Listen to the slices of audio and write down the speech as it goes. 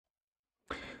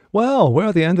Well, we're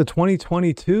at the end of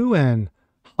 2022 and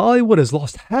Hollywood has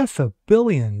lost $500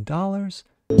 million What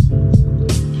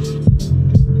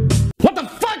the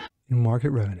fuck? in market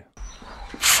revenue.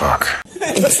 Fuck.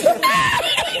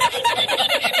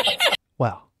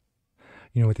 Well,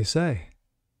 you know what they say.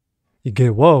 You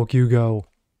get woke, you go,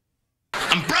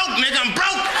 I'm broke, nigga, I'm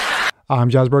broke. I'm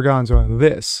Jazz Berganzo, and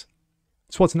this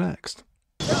is What's Next.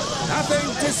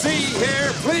 Nothing to see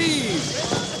here, please.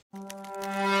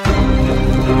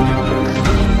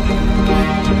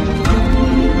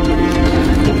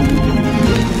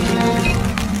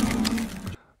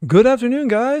 Good afternoon,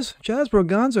 guys. Jazz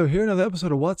Berganzo here, another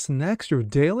episode of What's Next, your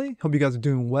daily. Hope you guys are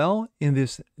doing well in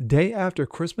this day after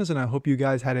Christmas, and I hope you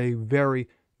guys had a very,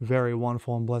 very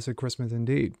wonderful and blessed Christmas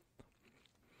indeed.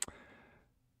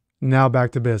 Now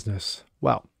back to business.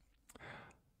 Well,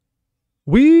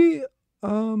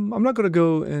 I'm not going to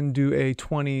go and do a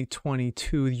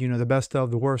 2022, the best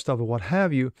of, the worst of, or what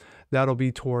have you. That'll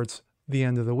be towards the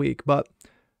end of the week. But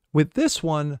with this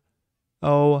one,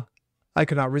 I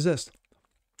could not resist.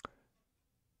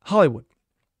 Hollywood.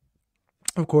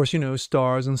 Of course,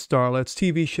 stars and starlets,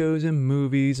 TV shows and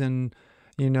movies and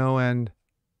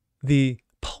the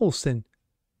pulse and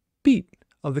beat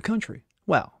of the country.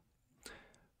 Well,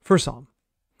 for some.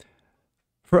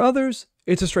 For others,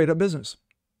 it's a straight up business.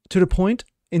 To the point,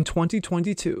 in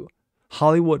 2022,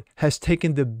 Hollywood has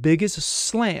taken the biggest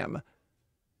slam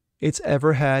it's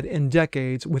ever had in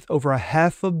decades, with over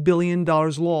 $500 million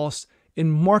lost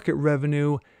in market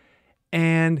revenue.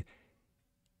 And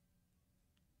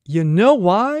you know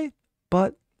why?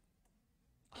 But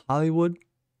Hollywood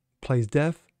plays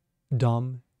deaf,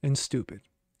 dumb, and stupid.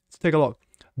 Let's take a look.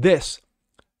 This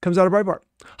comes out of Breitbart.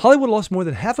 Hollywood lost more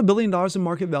than $500 million in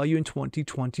market value in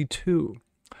 2022.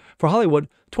 For Hollywood,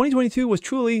 2022 was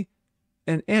truly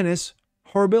an annus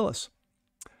horribilis.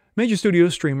 Major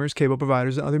studios, streamers, cable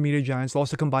providers, and other media giants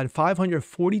lost a combined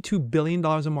 $542 billion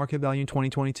in market value in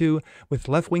 2022, with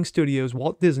left-wing studios,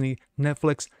 Walt Disney,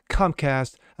 Netflix,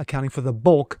 Comcast accounting for the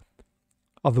bulk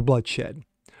of the bloodshed.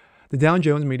 The Dow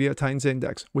Jones Media Titans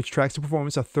Index, which tracks the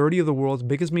performance of 30 of the world's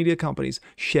biggest media companies,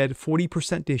 shed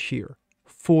 40% this year.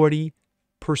 40%.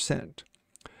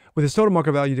 With its total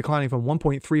market value declining from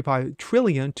 $1.35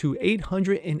 trillion to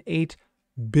 $808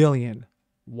 billion.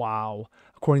 Wow,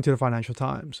 according to the Financial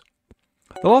Times.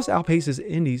 The loss outpaces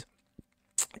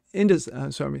indices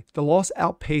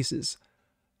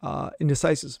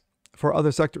for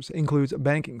other sectors, includes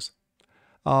bankings,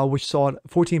 which saw a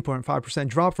 14.5%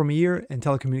 drop from a year, and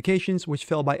telecommunications, which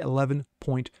fell by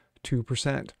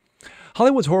 11.2%.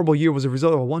 Hollywood's horrible year was a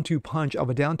result of a 1-2 punch of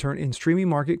a downturn in streaming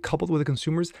market, coupled with the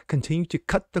consumers continuing to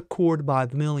cut the cord by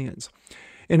the millions.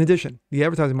 In addition, the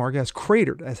advertising market has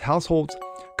cratered as households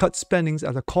cut spendings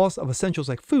at the cost of essentials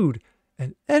like food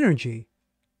and energy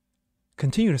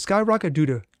continue to skyrocket due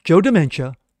to Joe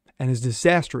Dementia and his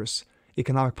disastrous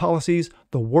economic policies,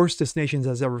 the worst this nation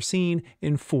has ever seen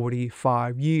in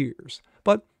 45 years.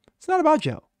 But it's not about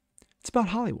Joe. It's about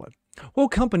Hollywood. Well,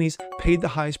 companies paid the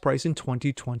highest price in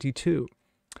 2022.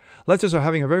 Leftists are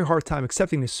having a very hard time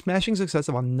accepting the smashing success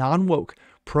of a non-woke,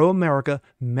 pro-America,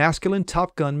 masculine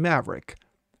Top Gun maverick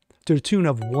to the tune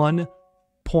of almost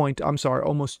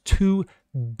 $2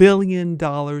 billion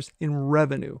in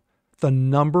revenue. The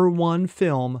 #1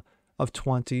 film of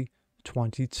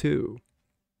 2022.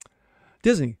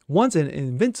 Disney, once an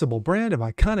invincible brand of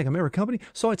iconic American company,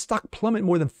 saw its stock plummet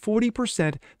more than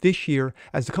 40% this year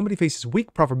as the company faces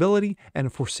weak profitability and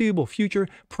a foreseeable future,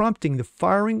 prompting the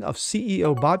firing of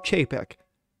CEO Bob Chapek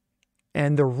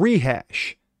and the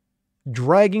rehash,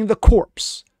 dragging the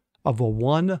corpse of the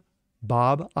one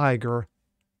Bob Iger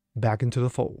back into the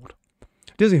fold.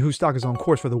 Disney, whose stock is on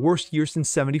course for the worst year since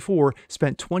 '74,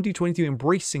 spent 2022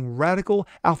 embracing radical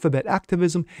alphabet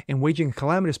activism and waging a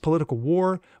calamitous political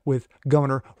war with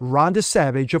Governor Ron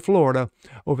DeSantis of Florida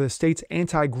over the state's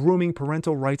anti-grooming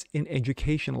parental rights in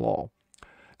education law.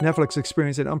 Netflix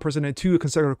experienced an unprecedented 2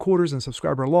 consecutive quarters in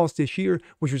subscriber loss this year,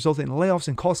 which resulted in layoffs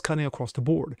and cost cutting across the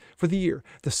board. For the year,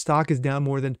 the stock is down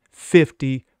more than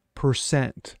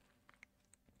 50%.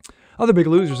 Other big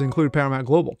losers include Paramount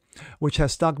Global, which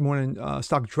has stock dropped more than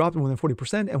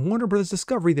 40%, and Warner Bros.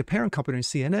 Discovery, the parent company of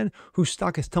CNN, whose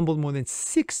stock has tumbled more than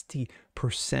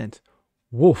 60%.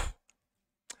 Woof.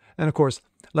 And of course,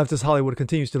 leftist Hollywood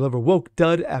continues to deliver woke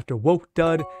dud after woke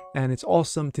dud, and it's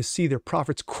awesome to see their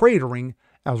profits cratering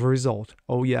as a result.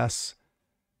 Oh yes,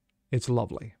 it's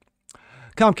lovely.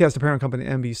 Comcast, the parent company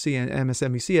of NBC and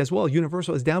MSNBC, as well as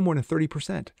Universal, is down more than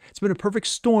 30%. It's been a perfect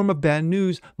storm of bad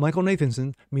news. Michael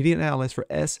Nathanson, media analyst for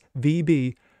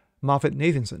SVB,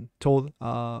 Moffett-Nathanson, told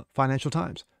Financial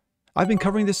Times. I've been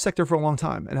covering this sector for a long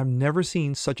time, and I've never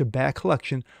seen such a bad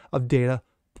collection of data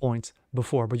points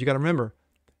before. But you got to remember,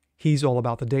 he's all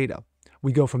about the data.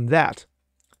 We go from that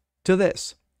to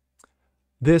this.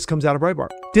 This comes out of Breitbart.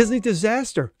 Disney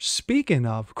disaster. Speaking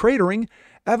of cratering,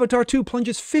 Avatar 2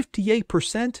 plunges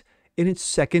 58% in its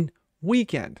second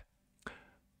weekend.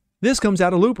 This comes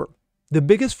out of Looper. The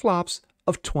biggest flops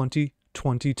of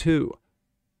 2022.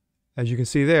 As you can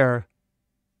see there,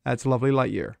 that's lovely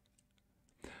Lightyear.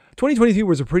 2022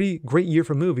 was a pretty great year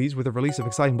for movies with the release of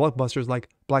exciting blockbusters like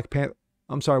Black Panther,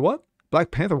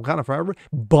 Wakanda Forever,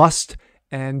 Bust,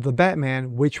 and The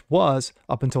Batman, which was,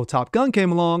 up until Top Gun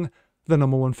came along, the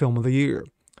 #1 film of the year.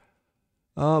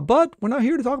 But we're not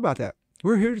here to talk about that.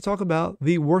 We're here to talk about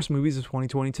the worst movies of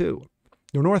 2022.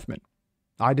 The Northman.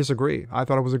 I disagree. I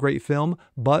thought it was a great film,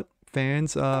 but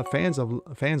fans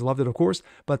loved it, of course.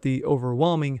 But the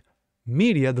overwhelming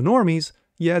media, the normies,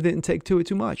 didn't take to it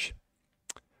too much.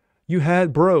 You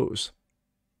had Bros,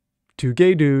 two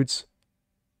gay dudes,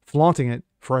 flaunting it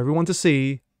for everyone to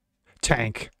see.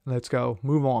 Tank. Let's go.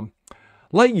 Move on.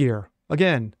 Lightyear.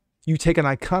 Again, you take an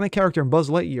iconic character in Buzz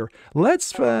Lightyear.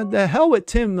 Let's the hell with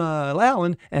Tim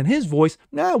Allen and his voice.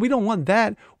 No, we don't want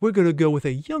that. We're going to go with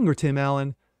a younger Tim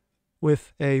Allen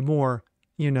with a more,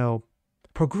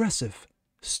 progressive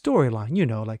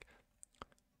storyline. Like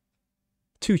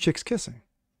two chicks kissing.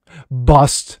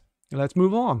 Bust. Let's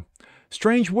move on.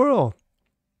 Strange World.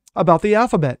 About the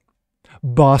alphabet.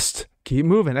 Bust. Keep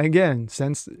moving. Again,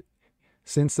 since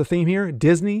the theme here,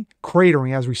 Disney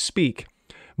cratering as we speak.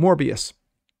 Morbius.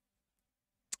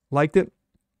 Liked it.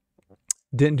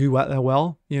 Didn't do that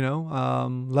well,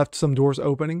 left some doors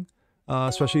opening,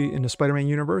 especially in the Spider-Man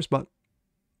universe, but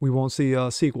we won't see a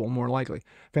sequel, more likely.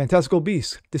 Fantastical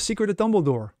Beasts, The Secret of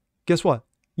Dumbledore. Guess what?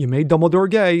 You made Dumbledore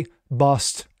gay.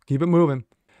 Bust. Keep it moving.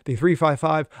 The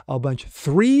 355, a bunch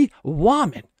 3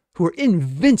 women who are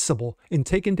invincible in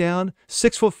taking down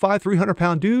 6'5",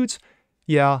 300-pound dudes.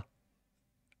 Yeah.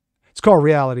 It's called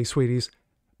reality, sweeties.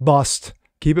 Bust.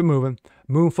 Keep it moving.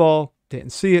 Moonfall.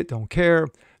 Didn't see it. Don't care.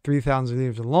 3,000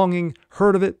 Years of Longing.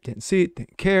 Heard of it. Didn't see it.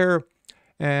 Didn't care.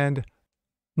 And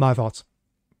my thoughts.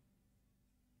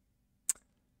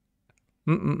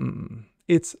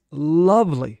 It's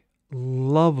lovely,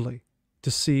 lovely to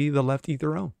see the left eat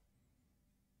their own.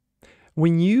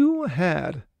 When you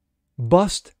had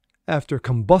bust after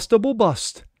combustible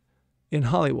bust in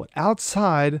Hollywood,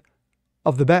 outside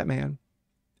of the Batman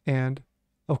and,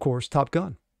 of course, Top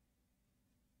Gun.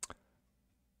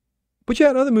 But you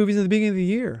had other movies at the beginning of the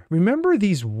year. Remember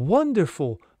these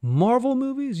wonderful Marvel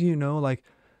movies, like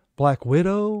Black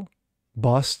Widow,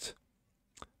 Bust,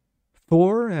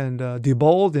 Thor and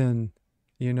Debold and,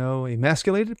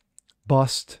 Emasculated,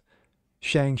 Bust,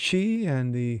 Shang-Chi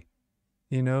and the,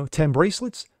 10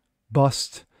 Bracelets,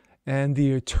 Bust, and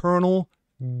the Eternal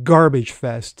Garbage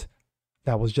Fest.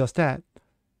 That was just that.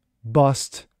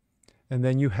 Bust. And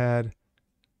then you had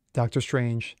Doctor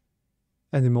Strange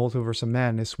and the Multiverse of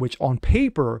Madness, which on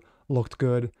paper looked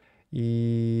good.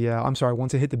 Yeah, I'm sorry,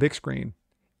 once it hit the big screen,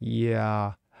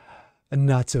 not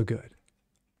so good.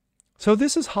 So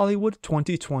this is Hollywood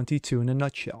 2022 in a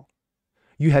nutshell.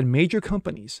 You had major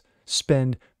companies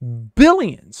spend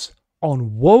billions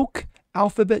on woke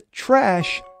alphabet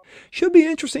trash. Should be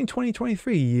interesting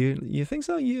 2023. You think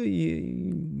so?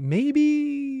 Maybe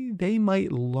they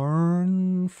might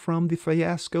learn from the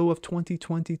fiasco of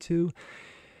 2022.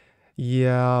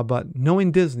 Yeah, but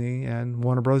knowing Disney and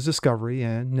Warner Bros. Discovery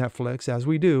and Netflix, as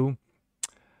we do,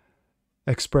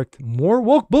 expect more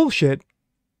woke bullshit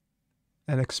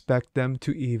and expect them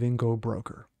to even go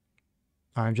broker.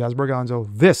 I'm Jazz Bergonzo.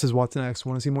 This is What's Next.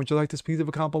 Want to see more like this? Please leave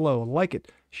a comment below. Like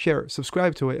it, share it,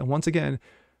 subscribe to it. And once again,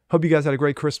 hope you guys had a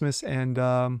great Christmas and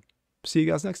see you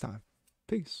guys next time.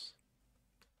 Peace.